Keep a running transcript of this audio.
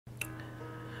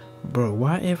Bro,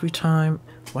 why every time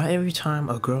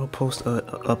a girl posts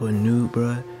up a nude,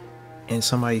 bruh, and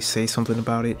somebody say something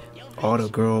about it, all the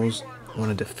girls want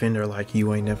to defend her like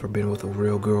you ain't never been with a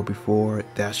real girl before?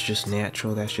 That's just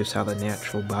natural. That's just how the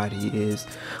natural body is.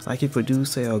 Like if a dude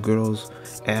say a girl's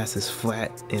ass is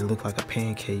flat and look like a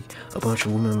pancake, a bunch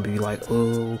of women be like,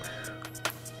 oh,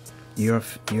 you're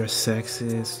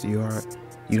sexist.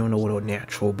 You don't know what a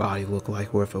natural body look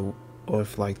like, or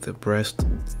if like the breast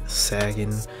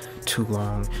sagging too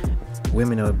long.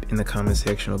 Women in the comment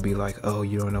section will be like, oh,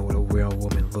 you don't know what a real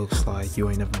woman looks like. You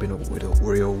ain't never been with a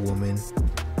real woman.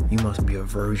 You must be a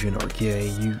virgin or gay.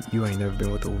 You ain't never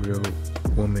been with a real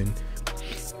woman.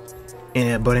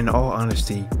 But in all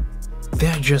honesty,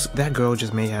 that girl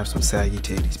just may have some saggy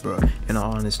titties, bro. In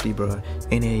all honesty, bro,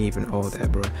 it ain't even all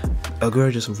that, bro. A girl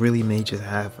just really may just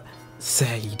have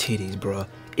saggy titties, bro.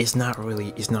 It's not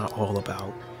all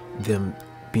about them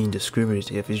being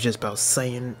discriminative. It's just about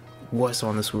saying what's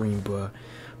on the screen, bro.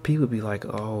 People be like,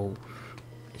 oh,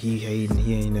 he hating,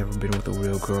 he ain't never been with a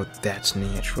real girl. That's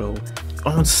natural.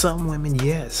 On some women,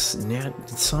 yes.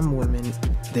 Some women,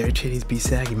 their titties be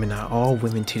saggy, but not all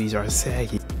women titties are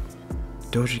saggy.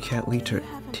 Doja Cat leaked her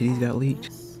titties got leaked.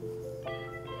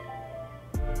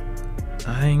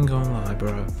 I ain't gonna lie,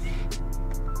 bro.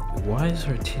 Why is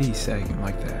her titties sagging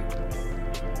like that?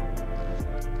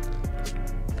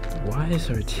 Why is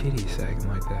her titties sagging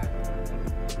like that?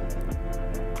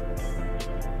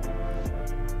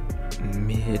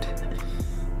 Mid.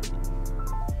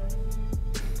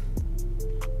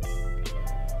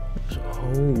 There's a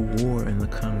whole war in the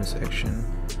comment section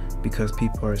because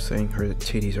people are saying her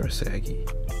titties are saggy.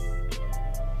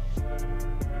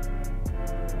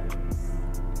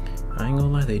 I ain't gonna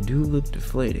lie, they do look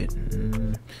deflated.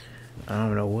 I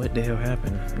don't know what the hell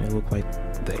happened. It looked like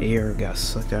the air got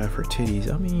sucked out of her titties.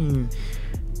 I mean,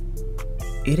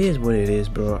 it is what it is,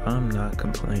 bro. I'm not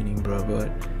complaining, bro,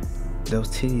 but those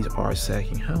titties are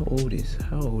sagging. How old is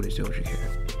Doja Cat?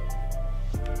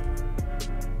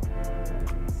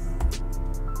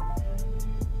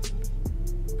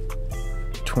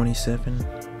 $27.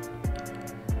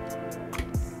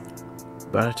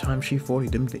 By the time she 40,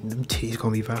 them titties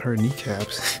gonna be about her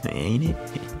kneecaps, ain't it?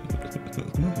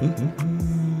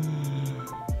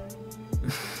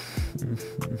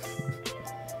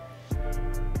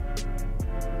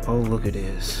 Oh, look at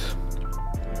this.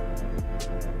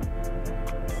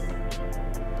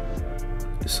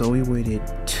 So we waited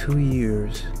 2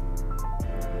 years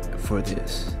for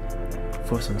this,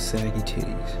 for some saggy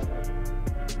titties.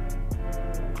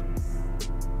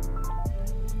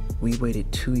 We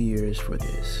waited 2 years for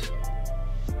this.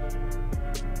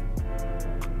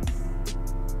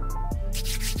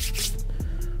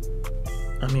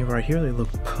 I mean, right here they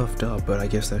look puffed up, but I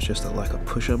guess that's just like a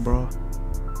push-up bra,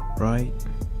 right?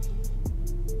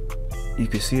 You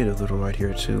can see it a little right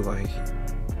here too. Like,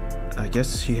 I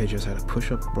guess she had just had a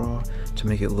push-up bra to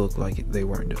make it look like they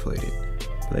weren't deflated.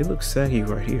 But they look saggy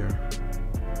right here.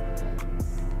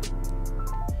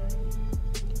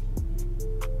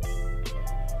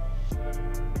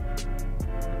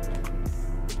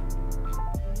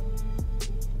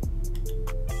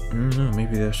 I don't know,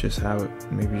 maybe that's just how it,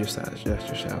 that's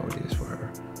just how it is for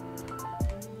her.